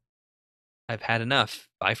 So I've had enough.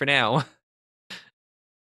 Bye for now.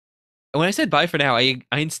 When I said bye for now, I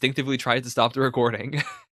instinctively tried to stop the recording.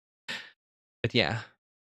 But yeah.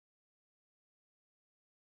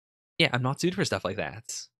 Yeah, I'm not suited for stuff like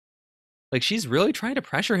that. Like, she's really trying to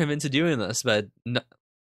pressure him into doing this, but no,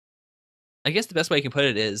 I guess the best way I can put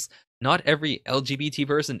it is, not every LGBT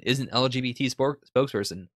person is an LGBT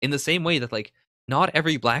spokesperson. In the same way that, like, not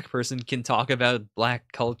every black person can talk about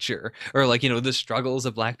black culture, or, like, the struggles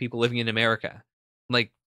of black people living in America.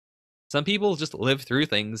 Like, some people just live through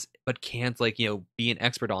things, but can't, like, be an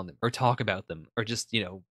expert on them, or talk about them, or just,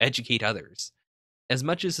 educate others. As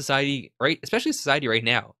much as society, right, especially society right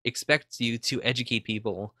now, expects you to educate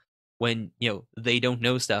people when, they don't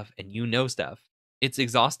know stuff and you know stuff, it's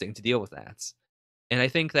exhausting to deal with that. And I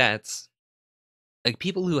think that, like,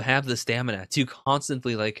 people who have the stamina to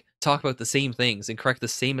constantly, like, talk about the same things and correct the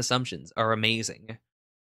same assumptions are amazing.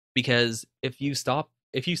 Because if you stop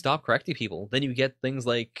correcting people, then you get things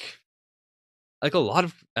like a lot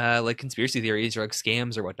of like, conspiracy theories, or, like,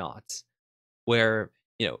 scams or whatnot, where,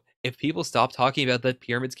 if people stop talking about that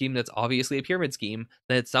pyramid scheme that's obviously a pyramid scheme,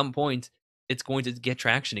 then at some point it's going to get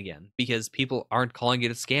traction again, because people aren't calling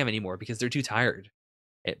it a scam anymore because they're too tired.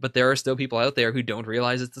 But there are still people out there who don't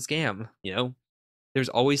realize it's a scam. There's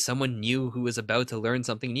always someone new who is about to learn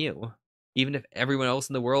something new, even if everyone else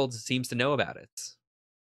in the world seems to know about it.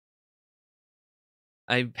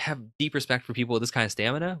 I have deep respect for people with this kind of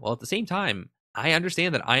stamina, while at the same time, I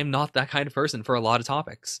understand that I am not that kind of person for a lot of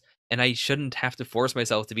topics, and I shouldn't have to force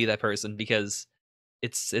myself to be that person, because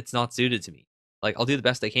it's not suited to me. Like, I'll do the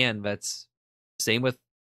best I can, but same with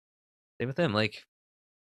him. Like,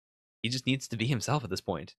 he just needs to be himself at this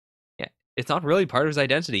point. Yeah, it's not really part of his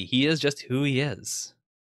identity. He is just who he is.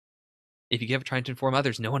 If you keep trying to inform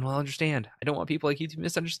others, no one will understand. I don't want people like you to be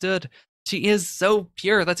misunderstood. She is so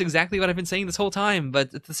pure. That's exactly what I've been saying this whole time.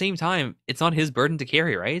 But at the same time, it's not his burden to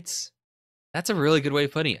carry, right? That's a really good way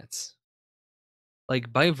of putting it.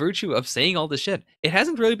 Like, by virtue of saying all this shit, it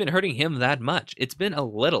hasn't really been hurting him that much. It's been a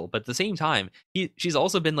little, but at the same time, she's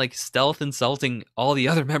also been, like, stealth insulting all the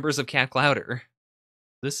other members of Cat Clouder.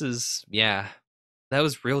 This is, yeah, that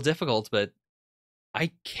was real difficult, but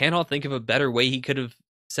I cannot think of a better way he could have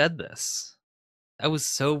said this. That was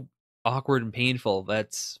so awkward and painful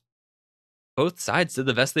that both sides did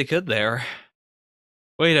the best they could there.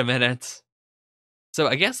 Wait a minute. So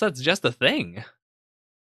I guess that's just a thing.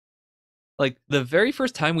 Like, the very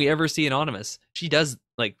first time we ever see Anonymous, she does,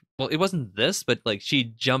 like, well, it wasn't this, but, like, she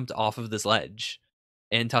jumped off of this ledge,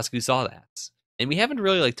 and Tasuku saw that. And we haven't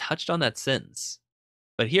really, like, touched on that since.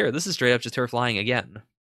 But here, this is straight up just her flying again.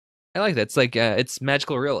 I like that. It's like, it's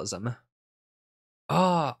magical realism.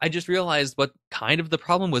 Oh, I just realized what kind of the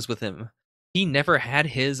problem was with him. He never had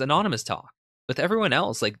his Anonymous talk. With everyone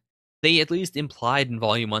else, like, they at least implied in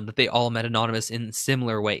Volume 1 that they all met Anonymous in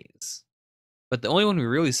similar ways. But the only one we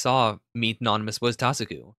really saw meet Anonymous was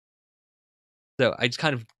Tasuku. So I just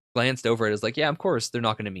kind of glanced over it as, like, yeah, of course they're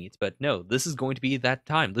not going to meet. But no, this is going to be that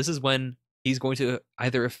time. This is when he's going to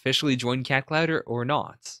either officially join Cat Clouder or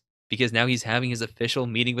not. because now he's having his official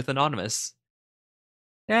meeting with Anonymous.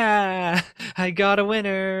 Ah, I got a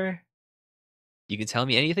winner. You can tell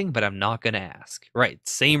me anything, but I'm not gonna ask. Right,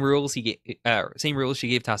 same rules she gave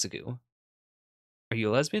Tasuku. Are you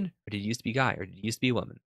a lesbian, or did you used to be a guy, or did you used to be a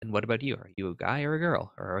woman? And what about you? Are you a guy or a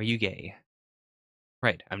girl, or are you gay?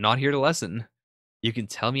 Right, I'm not here to listen. You can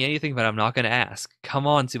tell me anything, but I'm not gonna ask. Come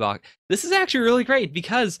on, Tsubaki. This is actually really great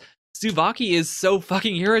because Tsubaki is so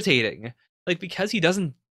fucking irritating. Like, because he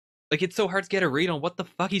doesn't... Like, it's so hard to get a read on what the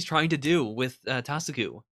fuck he's trying to do with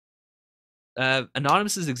Tasuku.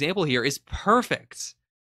 Anonymous's example here is perfect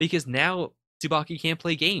because now Tsubaki can't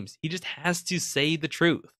play games. He just has to say the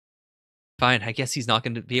truth. Fine, I guess he's not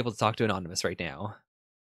going to be able to talk to Anonymous right now.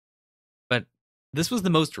 But this was the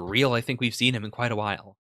most real I think we've seen him in quite a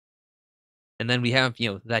while. And then we have,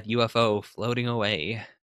 that UFO floating away.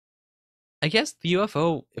 I guess the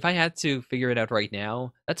UFO, if I had to figure it out right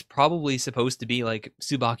now, that's probably supposed to be like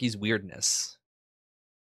Tsubaki's weirdness.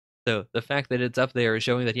 So the fact that it's up there is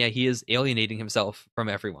showing that, yeah, he is alienating himself from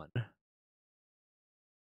everyone.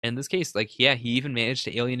 In this case, like, yeah, he even managed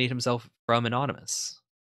to alienate himself from Anonymous.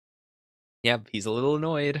 Yep, he's a little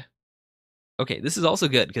annoyed. Okay, this is also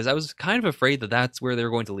good, because I was kind of afraid that that's where they were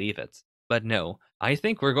going to leave it. But no, I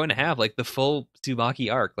think we're going to have, like, the full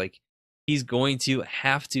Tsubaki arc. Like, he's going to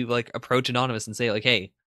have to, like, approach Anonymous and say, like,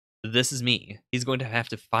 hey, this is me. He's going to have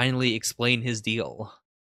to finally explain his deal.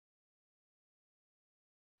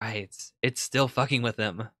 Right, it's still fucking with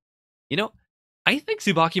him. I think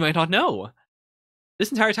Tsubaki might not know.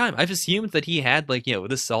 This entire time, I've assumed that he had, like,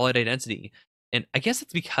 this solid identity. And I guess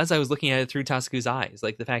it's because I was looking at it through Tasuku's eyes,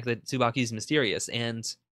 like the fact that Tsubaki's mysterious. And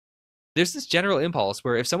there's this general impulse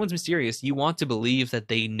where if someone's mysterious, you want to believe that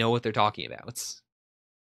they know what they're talking about.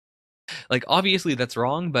 Like, obviously that's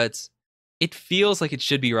wrong, but it feels like it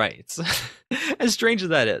should be right. As strange as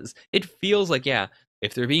that is. It feels like, yeah,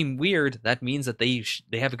 if they're being weird, that means that they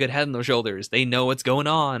have a good head on their shoulders. They know what's going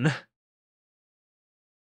on.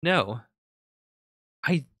 No.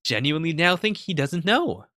 I genuinely now think he doesn't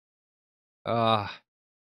know. I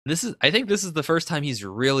think this is the first time he's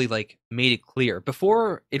really, like, made it clear.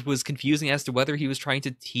 Before, it was confusing as to whether he was trying to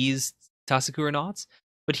tease Tasuku or not.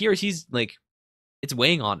 But here, he's, like, it's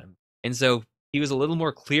weighing on him. And so, he was a little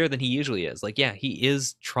more clear than he usually is. Like, yeah, he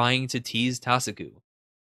is trying to tease Tasuku.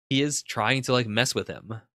 He is trying to, like, mess with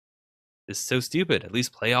him. It's so stupid. At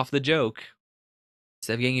least play off the joke.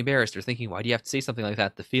 Instead of getting embarrassed or thinking, why do you have to say something like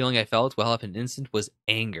that? The feeling I felt well up in an instant was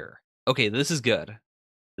anger. Okay, this is good.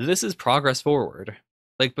 This is progress forward.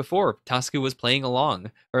 Like, before, Tasuku was playing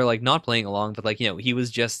along. Or, like, not playing along, but, like, he was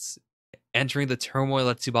just entering the turmoil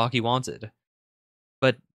that Tsubaki wanted.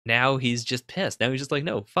 But now he's just pissed. Now he's just like,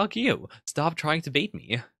 no, fuck you. Stop trying to bait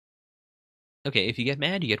me. Okay, if you get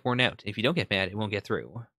mad, you get worn out. If you don't get mad, it won't get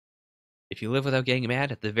through. If you live without getting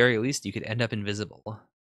mad, at the very least, you could end up invisible.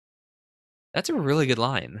 That's a really good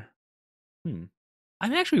line. I'm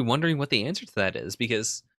actually wondering what the answer to that is,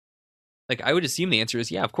 because, like, I would assume the answer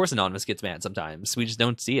is, yeah, of course Anonymous gets mad sometimes. We just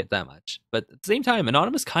don't see it that much. But at the same time,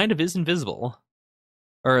 Anonymous kind of is invisible.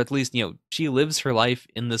 Or at least, she lives her life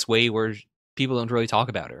in this way where people don't really talk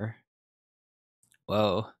about her.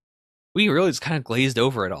 Whoa. We really just kind of glazed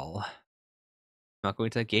over it all. Not going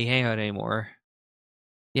to that gay hangout anymore.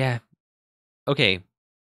 Yeah. Okay.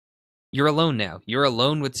 You're alone now. You're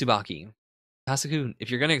alone with Tsubaki. Tasuku,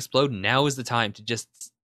 if you're gonna explode, now is the time to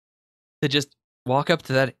just walk up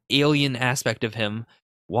to that alien aspect of him,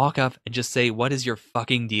 walk up and just say, what is your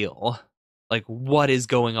fucking deal? Like, what is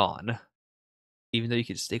going on? Even though you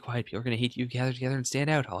could stay quiet, people are gonna hate you, gather together and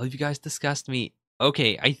stand out. All of you guys disgust me.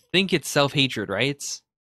 Okay, I think it's self-hatred, right?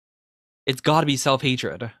 It's gotta be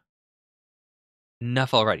self-hatred.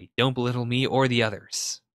 Enough already. Don't belittle me or the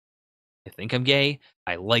others. You think I'm gay?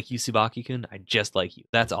 I like you, Tsubaki-kun. I just like you.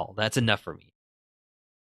 That's all. That's enough for me.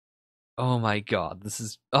 Oh my god, this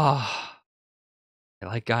is... I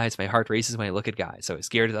like guys. My heart races when I look at guys, so I was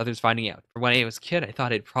scared of others finding out. For when I was a kid, I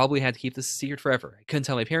thought I'd probably had to keep this a secret forever. I couldn't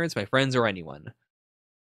tell my parents, my friends, or anyone.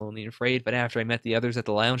 Lonely and afraid, but after I met the others at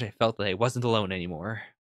the lounge, I felt that I wasn't alone anymore.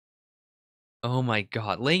 Oh my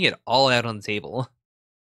god, laying it all out on the table.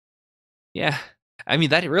 Yeah, I mean,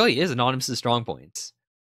 that really is Anonymous's strong points.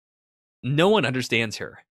 No one understands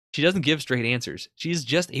her. She doesn't give straight answers. She's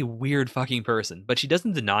just a weird fucking person, but she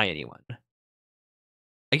doesn't deny anyone.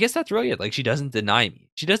 I guess that's really it. Like, she doesn't deny me.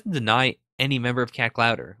 She doesn't deny any member of Cat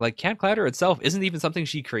Clouder. Like, Cat Clouder itself isn't even something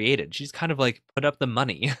she created. She's kind of, like, put up the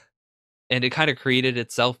money. And it kind of created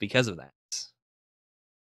itself because of that.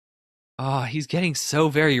 Oh, he's getting so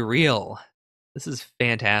very real. This is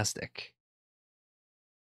fantastic.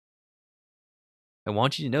 I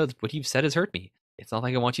want you to know that what you've said has hurt me. It's not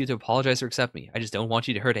like I want you to apologize or accept me. I just don't want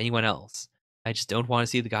you to hurt anyone else. I just don't want to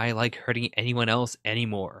see the guy I like hurting anyone else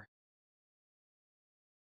anymore.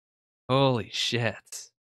 Holy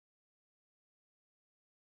shit.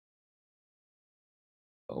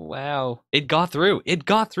 Oh, wow. It got through. It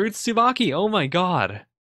got through to Tsubaki. Oh my god.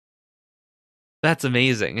 That's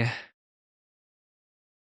amazing.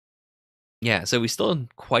 Yeah, so we still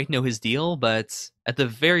don't quite know his deal, but at the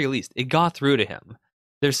very least, it got through to him.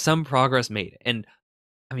 There's some progress made. And,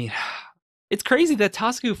 I mean, it's crazy that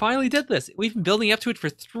Tasku finally did this. We've been building up to it for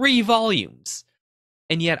 3 volumes.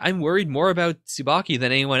 And yet, I'm worried more about Tsubaki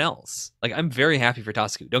than anyone else. Like, I'm very happy for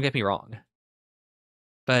Tasku, don't get me wrong.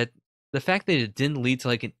 But the fact that it didn't lead to,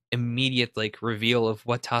 like, an immediate, like, reveal of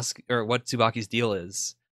what what Tsubaki's deal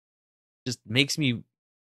is just makes me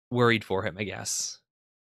worried for him, I guess.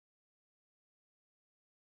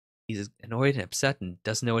 He's annoyed and upset and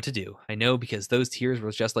doesn't know what to do. I know because those tears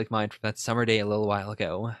were just like mine from that summer day a little while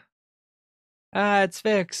ago. Ah, it's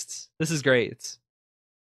fixed. This is great.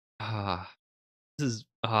 This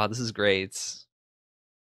is great.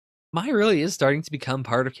 Mai really is starting to become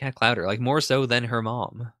part of Cat Clouder, like more so than her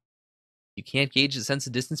mom. You can't gauge the sense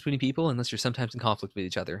of distance between people unless you're sometimes in conflict with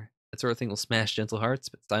each other. That sort of thing will smash gentle hearts,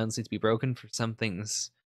 but silence needs to be broken for some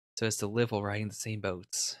things, so as to live while riding the same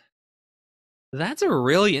boats. That's a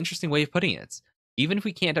really interesting way of putting it. Even if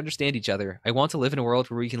we can't understand each other, I want to live in a world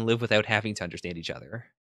where we can live without having to understand each other.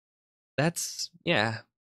 Yeah.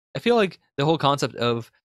 I feel like the whole concept of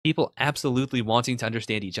people absolutely wanting to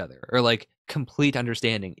understand each other, or like complete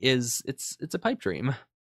understanding, it's a pipe dream.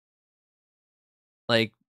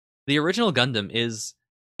 Like, the original Gundam is,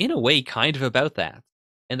 in a way, kind of about that.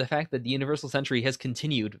 And the fact that the Universal Century has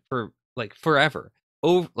continued for, like, forever.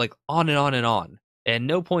 Like, on and on and on. And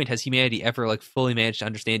no point has humanity ever, like, fully managed to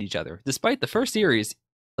understand each other. Despite the first series,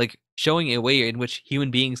 like, showing a way in which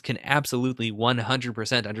human beings can absolutely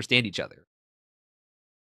 100% understand each other.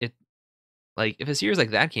 It, like, if a series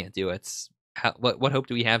like that can't do it, what hope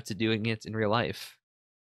do we have to doing it in real life?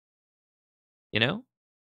 You know?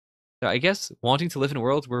 So I guess wanting to live in a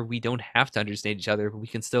world where we don't have to understand each other, but we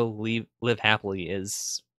can still live happily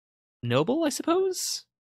is noble, I suppose?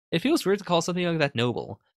 It feels weird to call something like that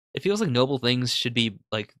noble. It feels like noble things should be,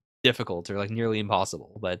 like, difficult or, like, nearly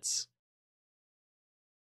impossible, but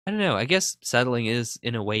I don't know. I guess settling is,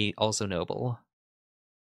 in a way, also noble.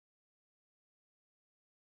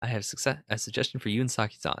 I have a suggestion for you and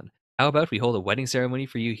Saki-san. How about we hold a wedding ceremony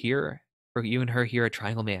for you and her here at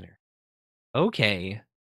Triangle Manor? Okay.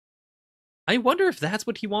 I wonder if that's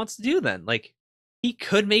what he wants to do then. Like, he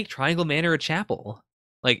could make Triangle Manor a chapel.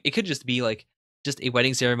 Like, it could just be, like, just a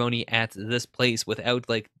wedding ceremony at this place without,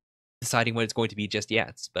 like, deciding what it's going to be just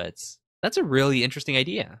yet. But that's a really interesting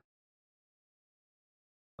idea.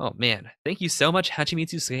 Oh, man. Thank you so much,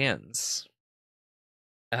 Hachimitsu Scans.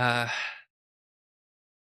 Uh,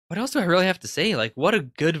 what else do I really have to say? Like, what a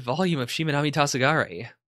good volume of Shimanami Tasogare.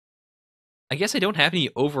 I guess I don't have any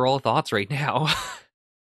overall thoughts right now.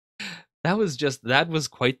 That was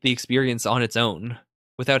quite the experience on its own,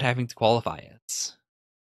 without having to qualify it.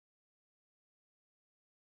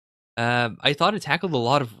 I thought it tackled a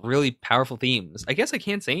lot of really powerful themes. I guess I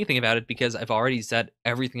can't say anything about it because I've already said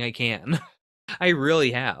everything I can. I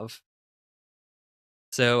really have.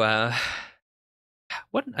 So,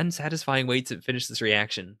 what an unsatisfying way to finish this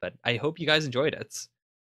reaction, but I hope you guys enjoyed it.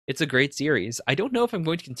 It's a great series. I don't know if I'm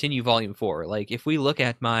going to continue Volume 4. Like, if we look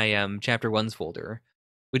at my Chapter 1's folder,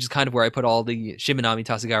 which is kind of where I put all the Shimanami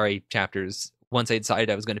Tasogare chapters once I decided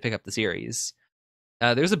I was going to pick up the series.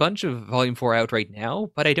 There's a bunch of Volume 4 out right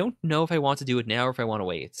now, but I don't know if I want to do it now or if I want to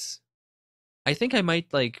wait. I think I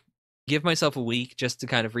might, like, give myself a week just to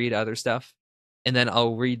kind of read other stuff, and then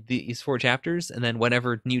I'll read these 4 chapters, and then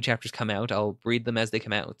whenever new chapters come out, I'll read them as they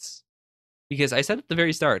come out. Because I said at the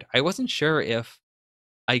very start, I wasn't sure if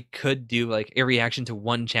I could do, like, a reaction to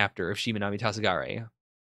one chapter of Shimanami Tasogare.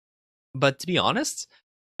 But to be honest,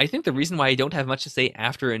 I think the reason why I don't have much to say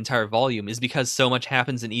after an entire volume is because so much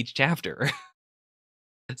happens in each chapter.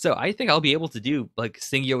 So I think I'll be able to do, like,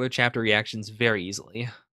 singular chapter reactions very easily.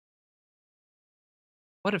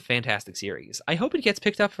 What a fantastic series. I hope it gets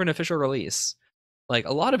picked up for an official release. Like,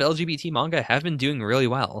 a lot of LGBT manga have been doing really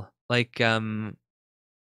well. Like,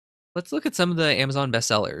 let's look at some of the Amazon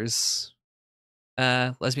bestsellers.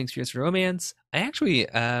 Lesbian Experience for Romance. I actually,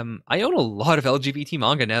 I own a lot of LGBT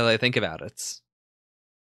manga now that I think about it.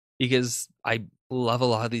 Because I love a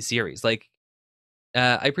lot of these series. Like,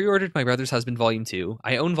 I pre-ordered My Brother's Husband Volume 2.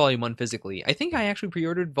 I own Volume 1 physically. I think I actually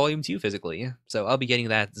pre-ordered Volume 2 physically, so I'll be getting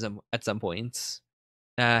that at some point.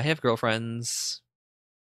 I have Girlfriends.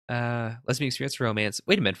 Lesbian Experience for Romance.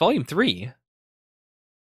 Wait a minute, Volume 3?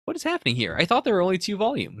 What is happening here? I thought there were only 2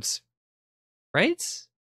 volumes, right?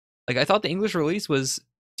 Like, I thought the English release was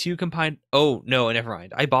 2 combined. Oh, no, never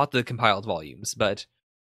mind. I bought the compiled volumes, but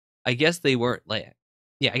I guess they weren't like.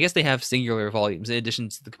 Yeah, I guess they have singular volumes in addition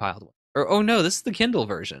to the compiled one. Or, oh no, this is the Kindle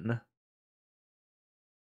version.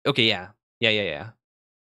 Okay, yeah. Yeah.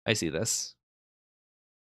 I see this.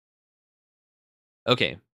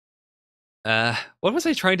 Okay. What was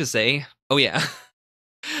I trying to say? Oh yeah.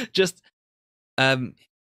 Just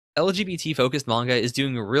LGBT focused manga is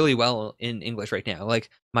doing really well in English right now.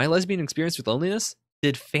 Like, My Lesbian Experience with Loneliness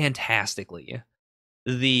did fantastically.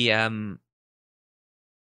 The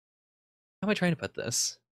how am I trying to put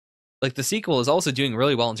this? Like, the sequel is also doing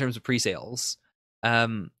really well in terms of pre-sales.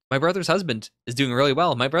 My Brother's Husband is doing really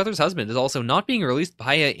well. My Brother's Husband is also not being released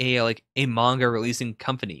by a manga releasing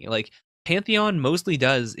company. Like, Pantheon mostly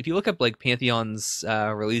does. If you look up like Pantheon's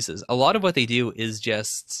releases, a lot of what they do is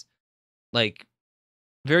just like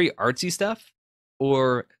very artsy stuff,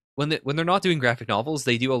 or when they're not doing graphic novels,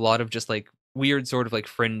 they do a lot of just like weird sort of like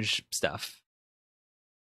fringe stuff.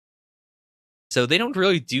 So they don't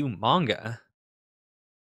really do manga.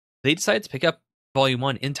 They decided to pick up Volume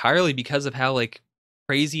 1 entirely because of how like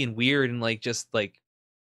crazy and weird and like just like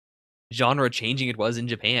genre changing it was in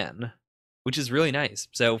Japan, which is really nice.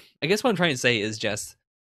 So I guess what I'm trying to say is just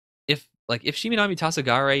if Shimanami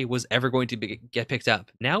Tasogare was ever going to get picked up,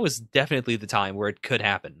 now is definitely the time where it could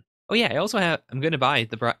happen. Oh yeah, I'm going to buy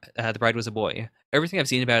the Bride Was a Boy. Everything I've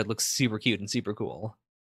seen about it looks super cute and super cool.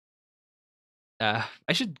 I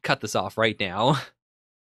should cut this off right now.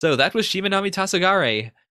 So that was Shimanami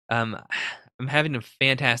Tasogare. I'm having a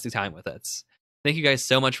fantastic time with it. Thank you guys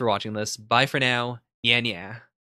so much for watching this. Bye for now. Yeah.